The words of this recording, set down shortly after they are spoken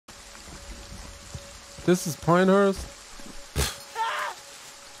This is Pinehurst?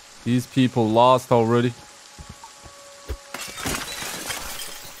 These people lost already.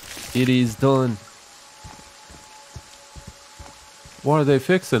 It is done. What are they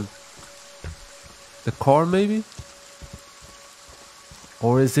fixing? The car maybe?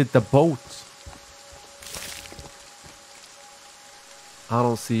 Or is it the boat? I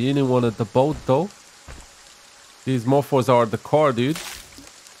don't see anyone at the boat though. These mofos are at the car, dude.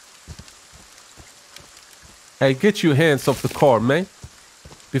 Hey, get your hands off the car, man.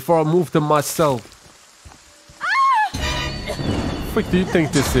 Before I move them myself. What do you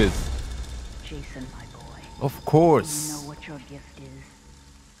think this is? Jason, my boy. Of course. You know what your gift is.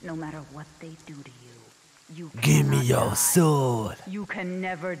 No matter what they do to you, you Give me cannot your die. sword. You can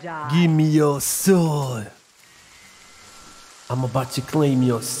never die. Give me your sword. I'm about to claim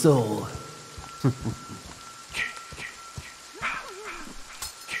your soul.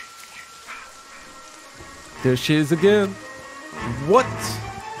 There she is again. What?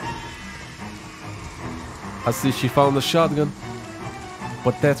 I see she found the shotgun.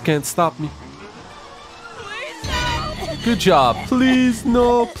 But that can't stop me. Good job. Please,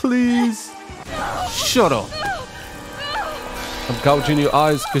 no, please. Shut up. I'm gouging your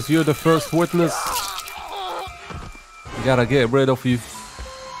eyes because you're the first witness. I gotta get rid of you.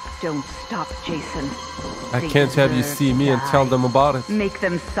 Don't stop, Jason. I They can't have you deserve see to me and die. tell them about it. Make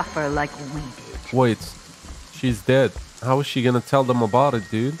them suffer like we did. Wait, she's dead. How is she gonna tell them about it,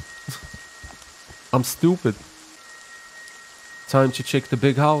 dude? I'm stupid. Time to check the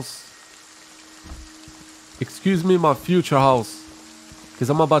big house. Excuse me, my future house. Because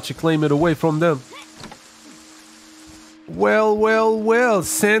I'm about to claim it away from them. Well, well, well.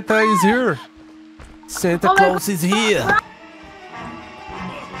 Santa is here. Santa Claus is here.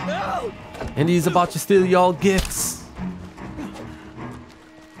 And he's about to steal y'all gifts.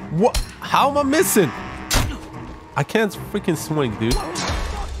 What? How am I missing? I can't freaking swing, dude.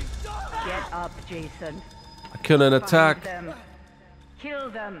 Get up, Jason. I couldn't Find attack. them. Kill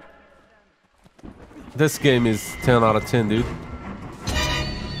them. This game is 10 out of 10, dude.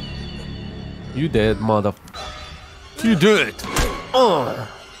 You dead, mother. You did.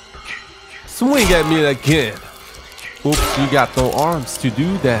 Swing at me again. Oops, you got no arms to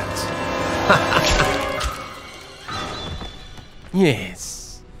do that.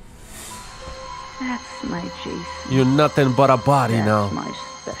 Yes. That's my Jason. You're nothing but a body That's now. my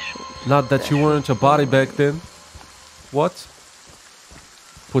special. Not that you weren't a body back then. What?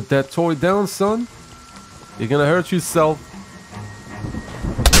 Put that toy down, son. You're gonna hurt yourself.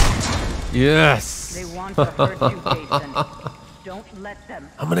 Yes. They want to hurt you, Jason. Don't let them.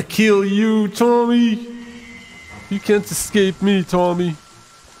 I'm gonna kill you, Tommy. You can't escape me, Tommy.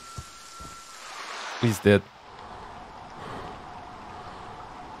 He's dead.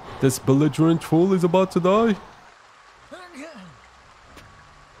 This belligerent troll is about to die.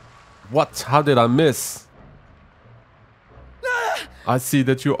 What? How did I miss? I see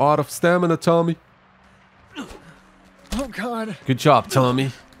that you're out of stamina, Tommy. Oh God. Good job, Tommy.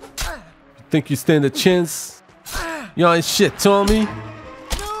 You think you stand a chance? You ain't shit, Tommy.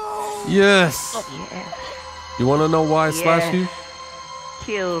 Yes. Yes. You wanna know why I slashed you?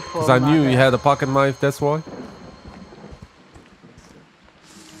 Kill for Because I knew mother. you had a pocket knife, that's why.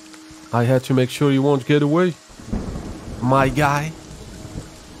 I had to make sure you won't get away. My guy.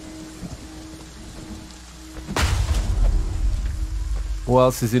 Who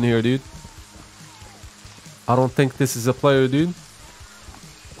else is in here, dude? I don't think this is a player, dude.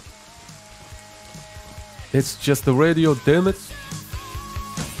 It's just the radio, damn it.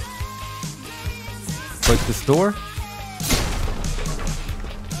 Break this door.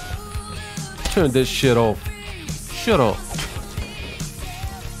 Turn this shit off. Shut up.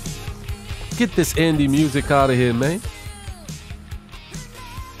 Get this indie music out of here, man.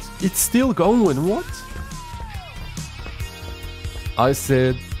 It's still going, what? I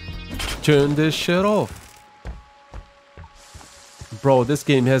said, turn this shit off. Bro, this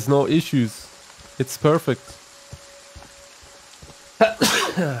game has no issues. It's perfect.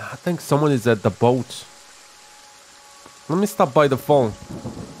 I think someone is at the boat. Let me stop by the phone.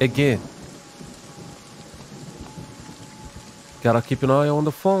 Again. Gotta keep an eye on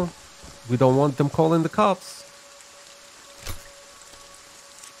the phone. We don't want them calling the cops.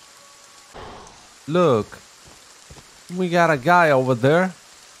 Look. We got a guy over there.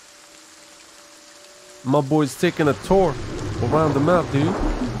 My boy's taking a tour around the map, dude.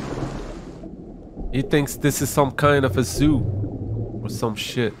 He thinks this is some kind of a zoo or some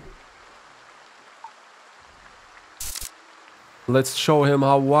shit. Let's show him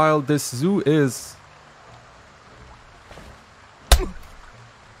how wild this zoo is.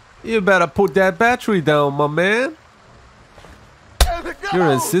 You better put that battery down, my man.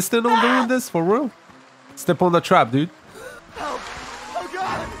 You're insistent on doing this for real? Step on the trap, dude.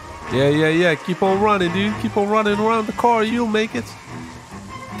 Yeah. Keep on running, dude. Keep on running around the car. You'll make it.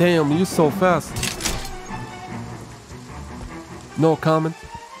 Damn, you so fast. No comment.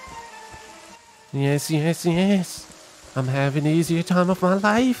 Yes. I'm having the easier time of my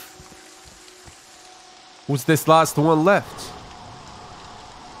life. Who's this last one left?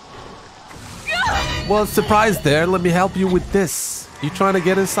 Well, surprise there. Let me help you with this. You trying to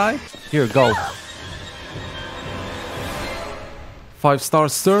get inside? Here, go. 5-star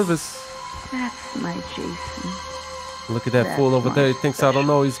service. That's my Jason. Look at that fool over there. He thinks I don't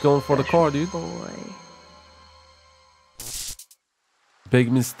know. He's going for the car, dude. Boy.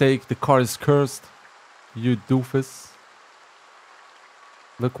 Big mistake. The car is cursed. You doofus.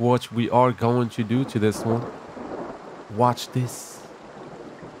 Look what we are going to do to this one. Watch this.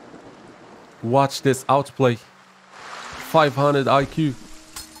 Watch this outplay. 500 IQ.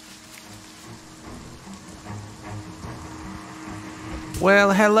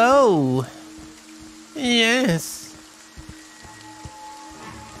 Well, hello. Yes.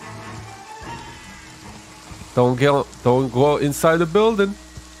 Don't go inside the building.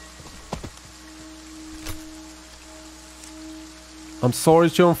 I'm sorry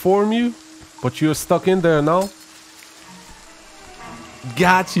to inform you, but you're stuck in there now.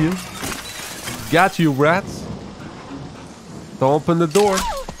 Got you. Got you, rats. Don't open the door.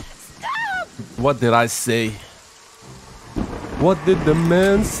 Stop! What did I say? What did the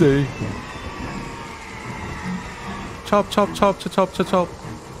man say? Chop, chop, chop, chop, chop, chop, chop.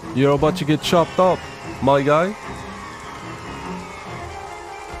 You're about to get chopped up, my guy.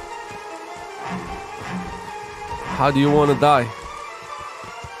 How do you want to die?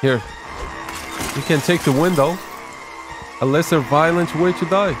 Here. You can take the window. A lesser violent way to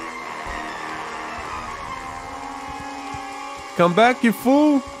die. Come back, you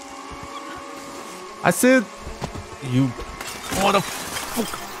fool. I said, you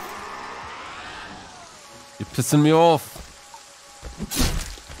motherfucker. You're pissing me off.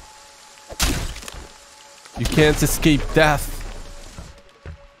 You can't escape death.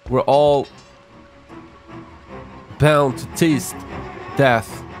 We're all bound to taste death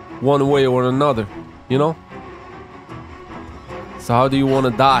one way or another, you know? So how do you want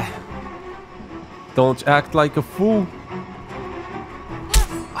to die? Don't act like a fool.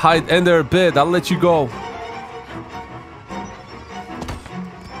 Hide under a bed, I'll let you go.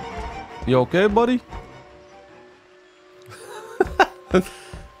 You okay, buddy?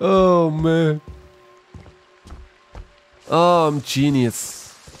 Oh, man. Oh, I'm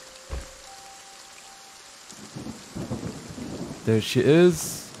genius. There she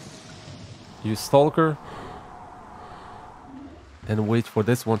is. You stalker. And wait for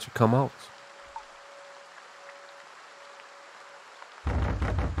this one to come out.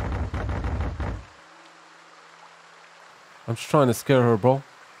 I'm just trying to scare her, bro.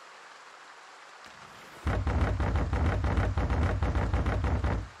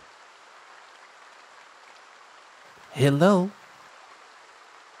 Hello?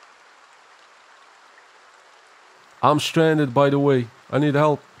 I'm stranded, by the way. I need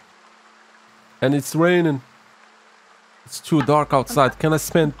help. And it's raining. It's too dark outside. Can I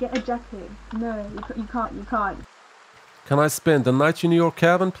spend... Get a jacket. No, you can't. Can I spend the night in your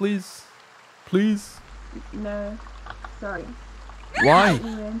cabin, please? Please? No. Sorry. Why?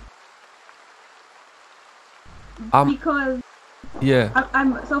 Because... Yeah.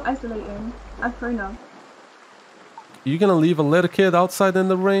 I'm self-isolating. I've thrown up. You gonna leave a little kid outside in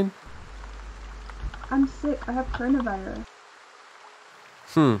the rain? I'm sick. I have coronavirus.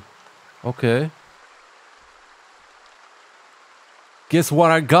 Okay. Guess what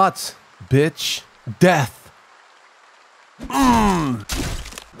I got, bitch? Death.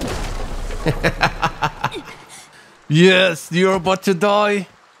 Yes, you're about to die.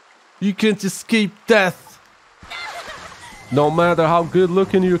 You can't escape death. No matter how good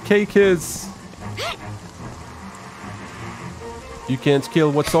looking your cake is. You can't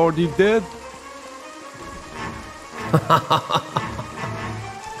kill what's already dead.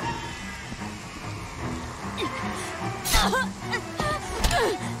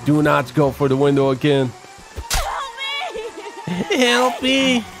 Do not go for the window again. Help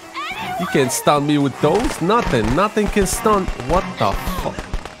me! You can't stun me with those. Nothing can stun. What the fuck?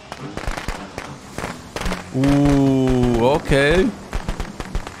 Ooh, okay.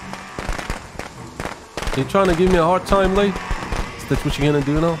 You trying to give me a hard time, Lee? Is that what you're gonna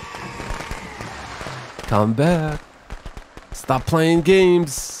do now? Come back. Stop playing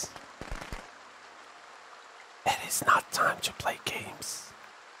games. It is not time to play games.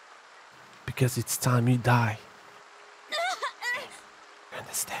 Because it's time you die.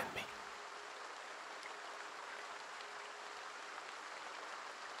 Understand me?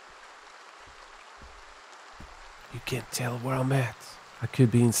 You can't tell where I'm at. I could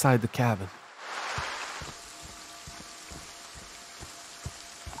be inside the cabin.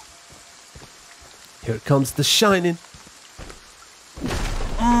 Here comes the shining.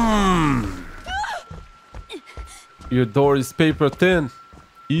 Your door is paper thin.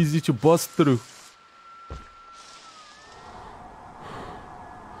 Easy to bust through.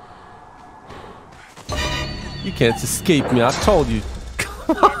 You can't escape me, I told you.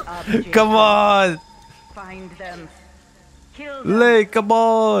 Come on! Find them. Kill them. Lay, come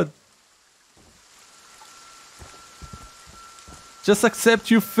on! Just accept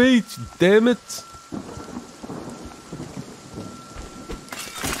your fate, damn it!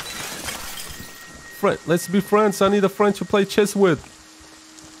 Friend, let's be friends. I need a friend to play chess with.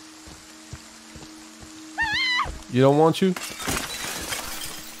 You don't want you?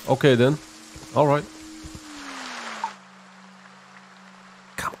 Okay then. Alright.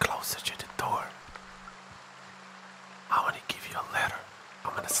 Come closer to the door. I want to give you a letter.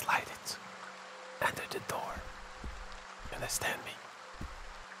 I'm gonna slide it under the door. You understand me?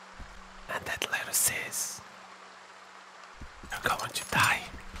 And that letter says, you're going to die.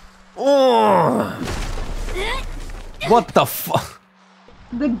 What the fuck?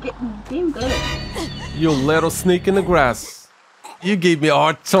 The game good. You little snake in the grass. You gave me a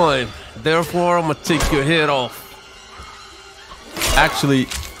hard time. Therefore, I'm gonna take your head off. Actually,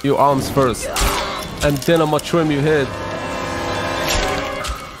 your arms first. And then I'm gonna trim your head.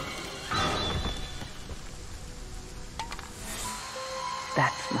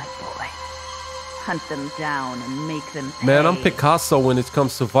 That's my boy. Hunt them down and make them pay. Man, I'm Picasso when it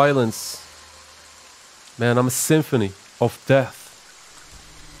comes to violence. Man, I'm a symphony of death.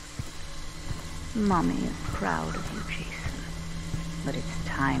 Mommy is proud of you, Jason. But it's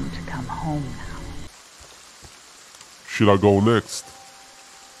time to come home now. Should I go next?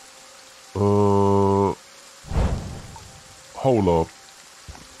 Hold up.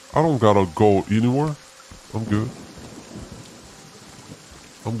 I don't gotta go anywhere. I'm good.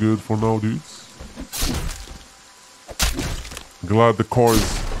 I'm good for now, dudes. Glad the car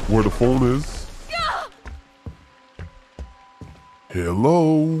is where the phone is.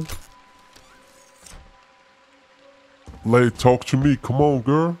 Hello? Lay, talk to me. Come on,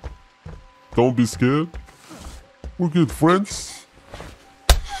 girl. Don't be scared. We're good friends.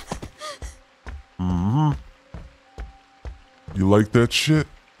 You like that shit?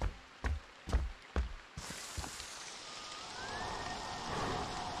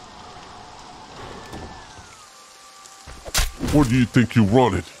 Where do you think you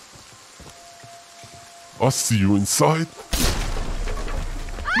run it? I see you inside.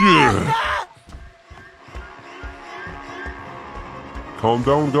 Yeah. Calm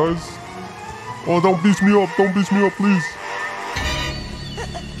down, guys. Oh, don't beat me up. Don't beat me up, please.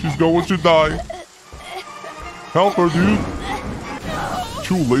 She's going to die. Help her, dude.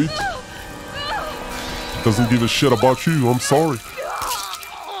 Too late. Doesn't give a shit about you. I'm sorry.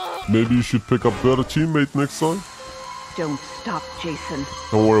 Maybe you should pick up a better teammate next time. Don't stop, Jason.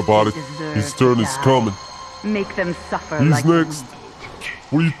 Don't worry about it. They deserve His turn to is die. coming. Make them suffer He's like next.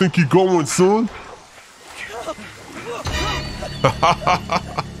 Where do you think you're going, son?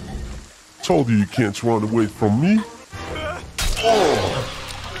 Told you can't run away from me.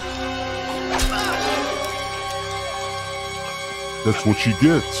 That's what you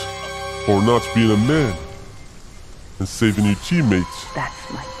get for not being a man and saving your teammates. That's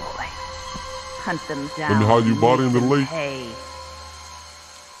my boy. Hunt them down. Let me hide your body in the make them lake. pay.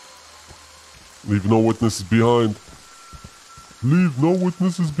 Leave no witnesses behind. Leave no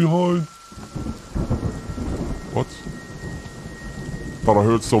witnesses behind. What? Thought I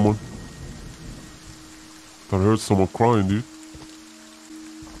heard someone. Thought I heard someone crying, dude.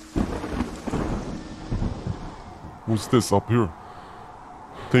 Who's this up here?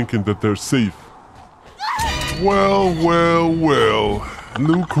 Thinking that they're safe. Well, well, well.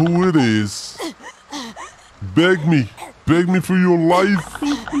 Look who it is. Beg me. Beg me for your life.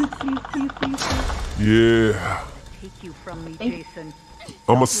 Yeah. Take you from me, Jason.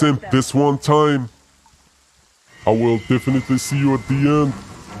 I'm a simp this one time. I will definitely see you at the end.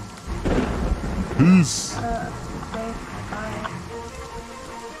 Peace.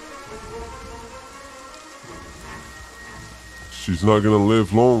 She's not gonna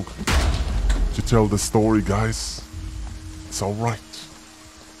live long to tell the story, guys. It's alright.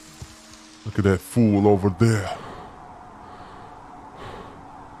 Look at that fool over there.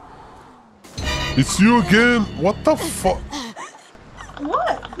 It's you again? What the fuck?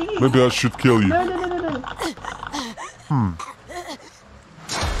 What? Maybe I should kill you. No, no, no, no, no.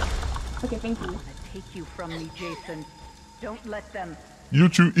 Okay, thank you. Take you from me, Jason. Don't let them. You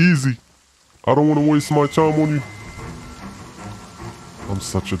too easy. I don't want to waste my time on you. I'm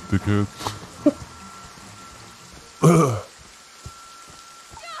such a dickhead.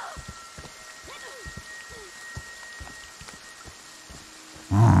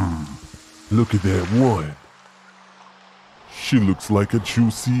 Look at that one. She looks like a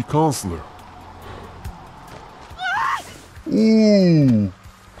juicy counselor. Ooh.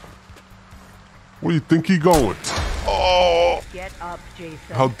 Where do you think he going? Oh! Get up, Jason.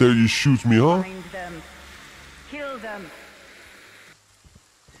 How dare you shoot me, huh? Find them. Kill them.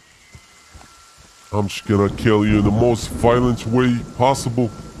 I'm just gonna kill you in the most violent way possible.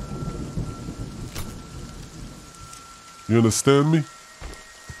 You understand me?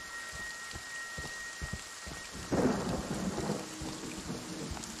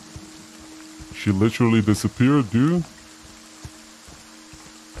 She literally disappeared, dude.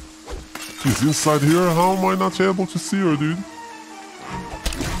 She's inside here. How am I not able to see her, dude?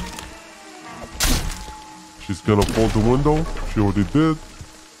 She's gonna fall the window. She already did.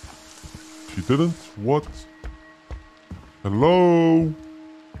 She didn't? What? Hello?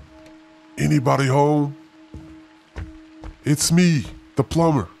 Anybody home? It's me, the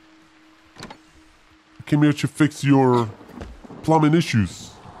plumber. I came here to fix your plumbing issues.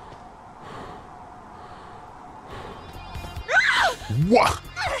 What?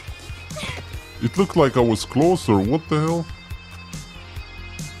 It looked like I was closer. What the hell?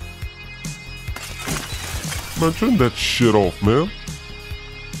 Man, turn that shit off, man.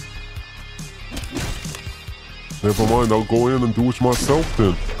 Never mind, I'll go in and do it myself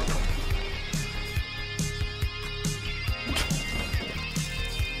then.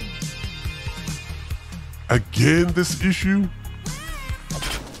 Again, this issue?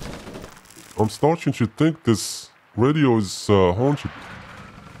 I'm starting to think this radio is haunted.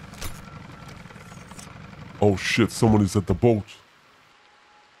 Oh shit, someone is at the boat.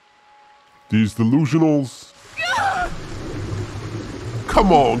 These delusionals.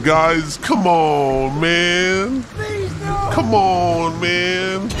 Come on, guys. Come on, man. Come on,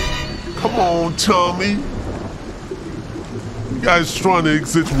 man. Come on, Tommy. You guys trying to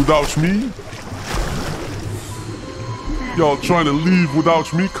exit without me? Y'all trying to leave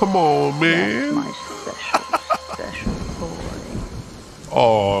without me? Come on, man. My special boy.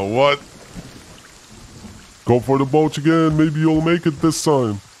 Oh, what? Go for the boat again. Maybe you'll make it this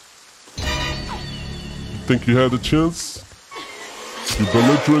time. You think you had a chance? You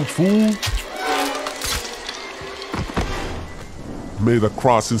belligerent fool? Made a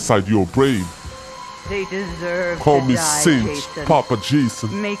cross inside your brain. They deserve Call to me die, Saint Jason. Papa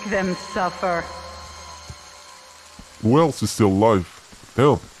Jason. Make them suffer. Who else is still alive?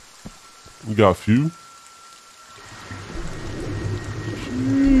 Damn. We got a few.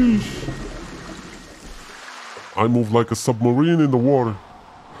 Sheesh. I move like a submarine in the water.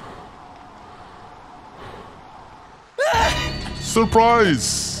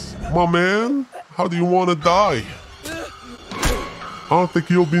 Surprise! My man, how do you want to die? I don't think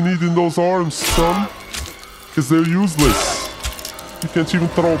you'll be needing those arms, son. Because they're useless. You can't even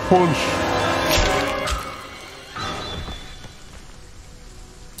throw a punch.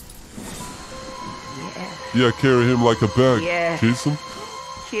 Yeah, carry him like a bag, Yes. Jason.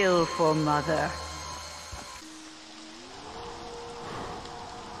 Kill for mother.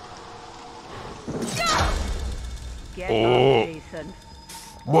 Get Oh. up, Jason.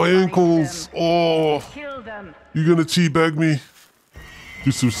 My ankles. Oh, Kill them. you gonna teabag me?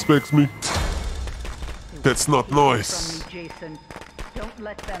 Disrespect me? That's not nice. From me, Jason. Don't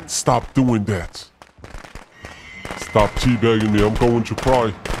let them. Stop doing that. Stop teabagging me. I'm going to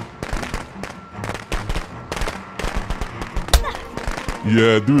cry.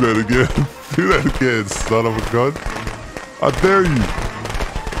 Yeah, do that again. Do that again, son of a gun. I dare you.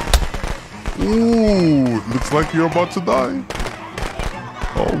 Ooh, looks like you're about to die.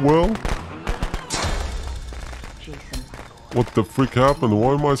 Oh, well. Jason, What the frick happened?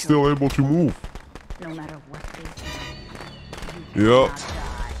 Why am I still able to move? no matter what they do, Yeah,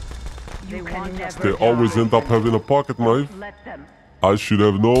 they want never they always end up having a pocket knife. let them. I should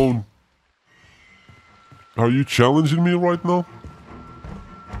have known. Are you challenging me right now?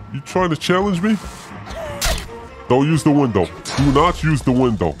 You trying to challenge me? Don't use the window. Do not use the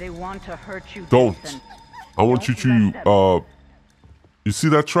window. They want to hurt you, Don't. Jason. I want you to, you see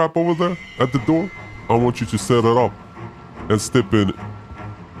that trap over there at the door? I want you to set it up and step in it.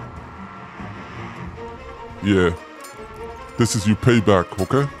 Yeah. This is your payback,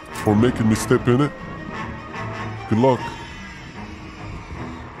 okay? For making me step in it. Good luck.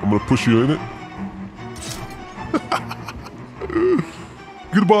 I'm gonna push you in it.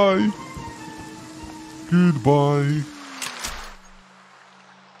 Goodbye. Goodbye.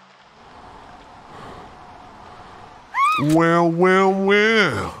 Well, well,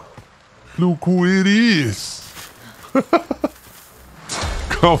 well. Look who it is. Come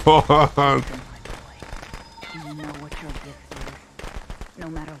on. You know what your gift is. No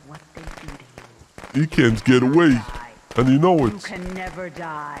matter what they do to you. You can't get away. And you know You it. can never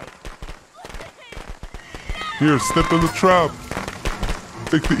die. Here, step in the trap.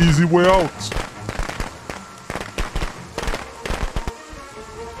 Take the easy way out.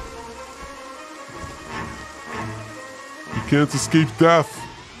 You can't escape death.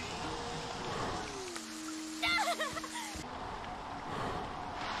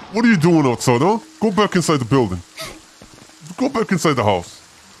 What are you doing outside, huh? Go back inside the building. Go back inside the house.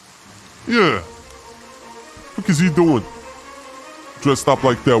 Yeah. What is he doing? Dressed up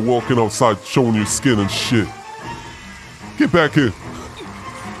like that, walking outside, showing your skin and shit. Get back here.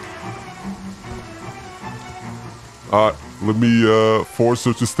 Alright, let me force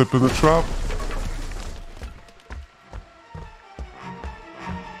her to step in the trap.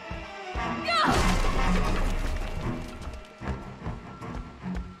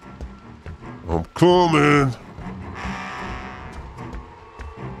 I'm coming.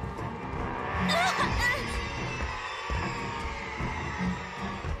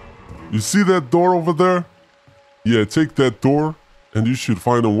 You see that door over there? Yeah, take that door and you should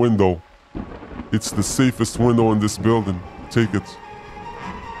find a window. It's the safest window in this building. Take it.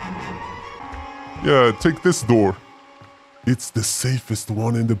 Yeah, take this door. It's the safest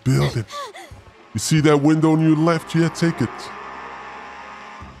one in the building. You see that window on your left? Yeah, take it.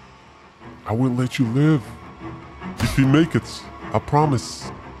 I will let you live. If you make it, I promise.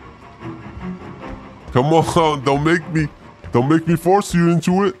 Come on, don't make me force you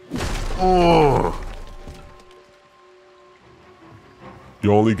into it. Oh.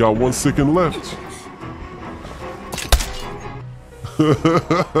 You only got 1 second left.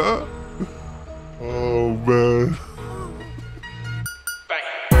 Oh man.